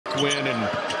win in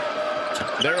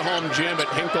their home gym at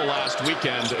Hinkle last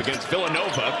weekend against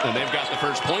Villanova, and they've got the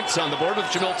first points on the board with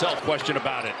Jamil Telford. Question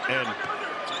about it, and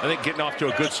I think getting off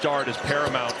to a good start is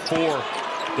paramount for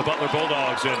the Butler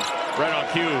Bulldogs. And right on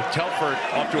cue, Telford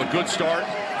off to a good start.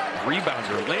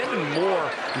 Rebounder Landon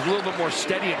Moore is a little bit more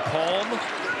steady and calm.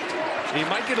 He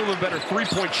might get a little better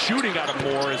three-point shooting out of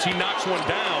Moore as he knocks one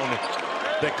down.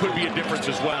 That could be a difference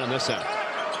as well on this end.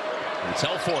 And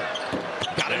Telford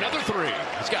got another three.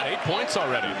 He's got 8 points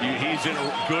already. He's in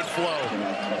a good flow.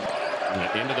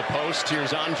 Into the post.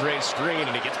 Here's Andre's screen,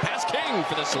 and he gets past King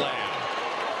for the slam.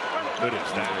 Good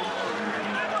as that.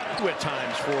 At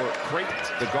times for Creighton.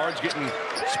 The guards getting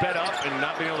sped up and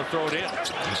not being able to throw it in.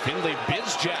 Finley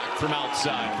Bizjack from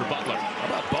outside for Butler. How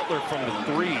about Butler from the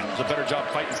three? Does a better job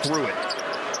fighting through it.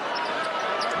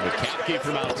 McCaffrey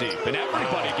from out deep, and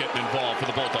everybody getting involved for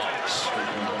the Bulldogs.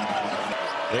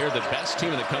 They're the best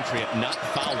team in the country at not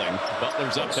fouling.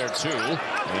 Butler's up there too,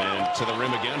 and to the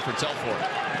rim again for Telford.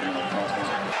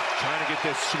 Trying to get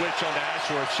this switch onto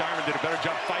Ashworth. Shireman did a better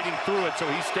job fighting through it, so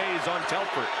he stays on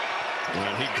Telford.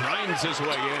 And he grinds his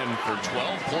way in for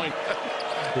 12 points.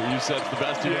 You said it's the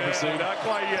best you've ever seen? Not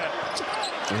quite yet.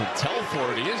 And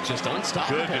Telford, he is just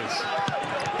unstoppable. Goodness.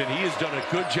 And he has done a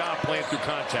good job playing through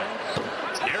contact.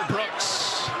 Air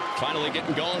Brooks finally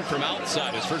getting going from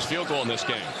outside. His first field goal in this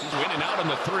game. In and out on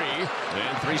the three.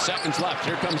 And 3 seconds left.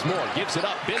 Here comes Moore. Gives it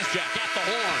up. Bizjack at the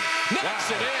horn.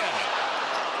 Knocks it in.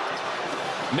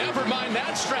 Never mind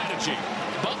that strategy.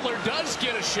 Butler does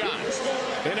get a shot.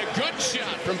 And a good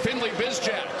shot from Finley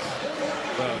Bizjack.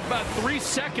 About 3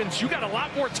 seconds. You got a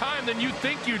lot more time than you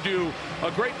think you do.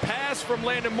 A great pass from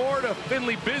Landon Moore to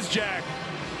Finley Bizjack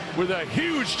with a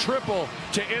huge triple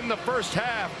to end the first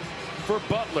half for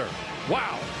Butler.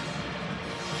 Wow.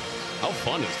 How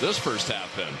fun has this first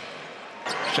half been?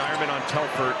 Shireman on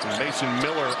Telford and Mason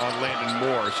Miller on Landon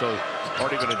Moore. So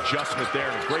already an adjustment there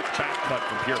and a great back cut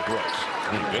from Pierre Brooks.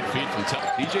 Good feed from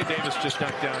Telford. DJ Davis just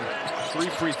knocked down 3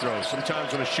 free throws.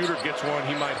 Sometimes when a shooter gets one,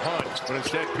 he might hunt, but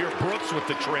instead Pierre Brooks with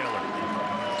the trailer.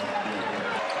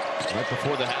 Right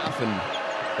before the half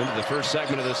and into the first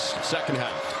segment of this second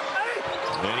half.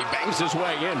 And he bangs his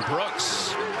way in.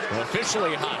 Brooks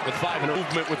officially hot with 5 in a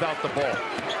movement without the ball.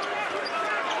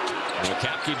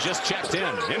 McCaffrey just checked in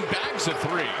and bags a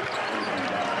 3.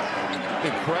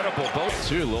 Incredible.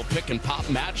 Both a little pick and pop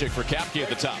magic for Kapke at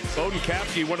the top. Bowden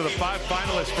Kapke, one of the 5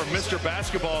 finalists for Mr.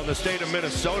 Basketball in the state of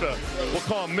Minnesota. We'll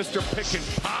call him Mr. Pick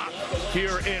and Pop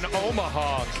here in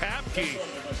Omaha. Kapke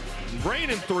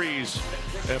raining threes,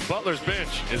 and Butler's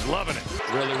bench is loving it.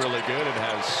 Really, really good. It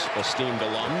has esteemed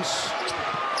alums.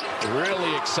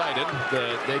 Really excited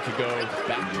that they could go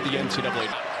back to the NCAA.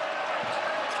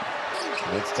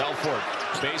 It's Telford.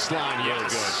 Baseline,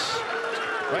 yes.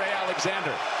 Ray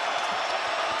Alexander.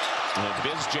 And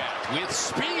Bizjack with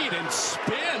speed and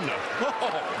spin.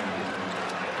 Oh.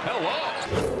 Hello.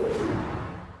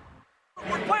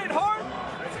 We're playing hard.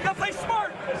 You gotta play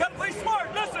smart. You gotta play smart.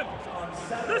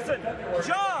 Listen.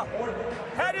 Ja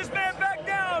had his man back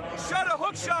down, shot a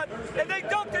hook shot, and they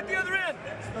dunked at the other end.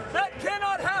 That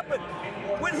cannot happen.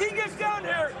 When he gets down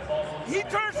here, he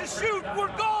turns to shoot.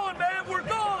 We're gone, man. We're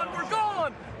gone. We're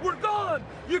gone. We're gone.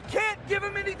 You can't give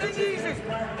him anything easy.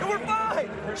 And we're fine.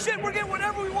 Shit, we're getting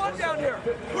whatever we want down here.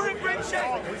 We're in great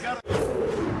shape.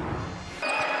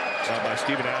 By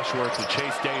Stephen Ashworth and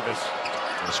Chase Davis.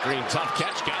 The screen, tough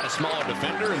catch, got a smaller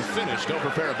defender and finished over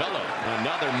Farabello.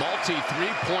 Another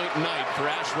multi-3-point night for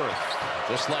Ashworth,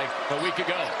 just like a week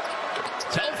ago.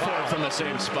 Telford from the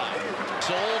same spot.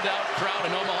 Sold out crowd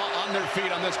in Omaha on their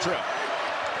feet on this trip.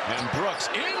 And Brooks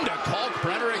into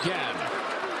Kalkbrenner again.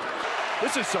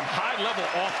 This is some high-level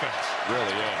offense.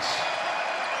 Really is.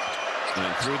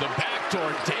 And through the back door,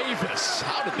 Davis.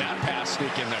 How did that pass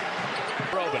sneak in there?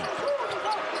 Robin.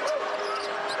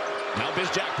 Now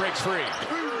Bizjack breaks free.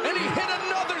 And he hit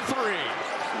another 3.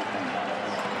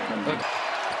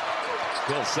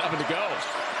 Still 7 to go.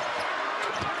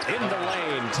 In the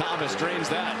lane, Thomas drains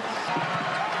that.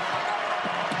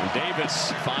 And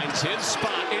Davis finds his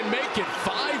spot and make it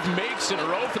 5 makes in a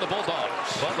row for the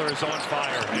Bulldogs. Butler is on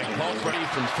fire. And Kalkbrenner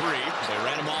from 3. They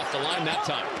ran him off the line that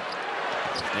time.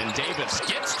 And Davis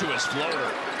gets to his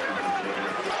floater.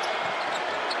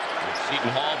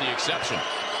 Seton Hall the exception.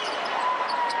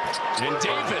 And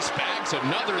Davis bags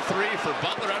another 3 for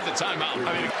Butler out of the timeout.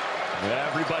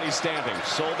 Everybody standing.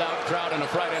 Sold out crowd on a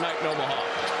Friday night in Omaha.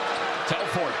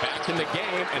 Telford back in the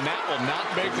game, and that will not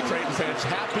make the Creighton fans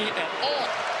happy at all.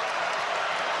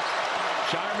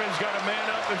 Shireman's got to man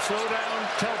up and slow down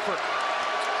Telford.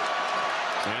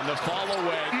 And the fall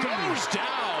away goes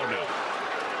down.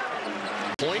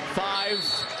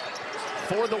 0.5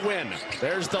 for the win.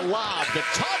 There's the lob, the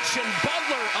touch, and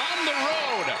Butler on the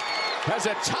road has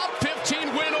a top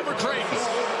 15 win over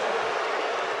Creighton.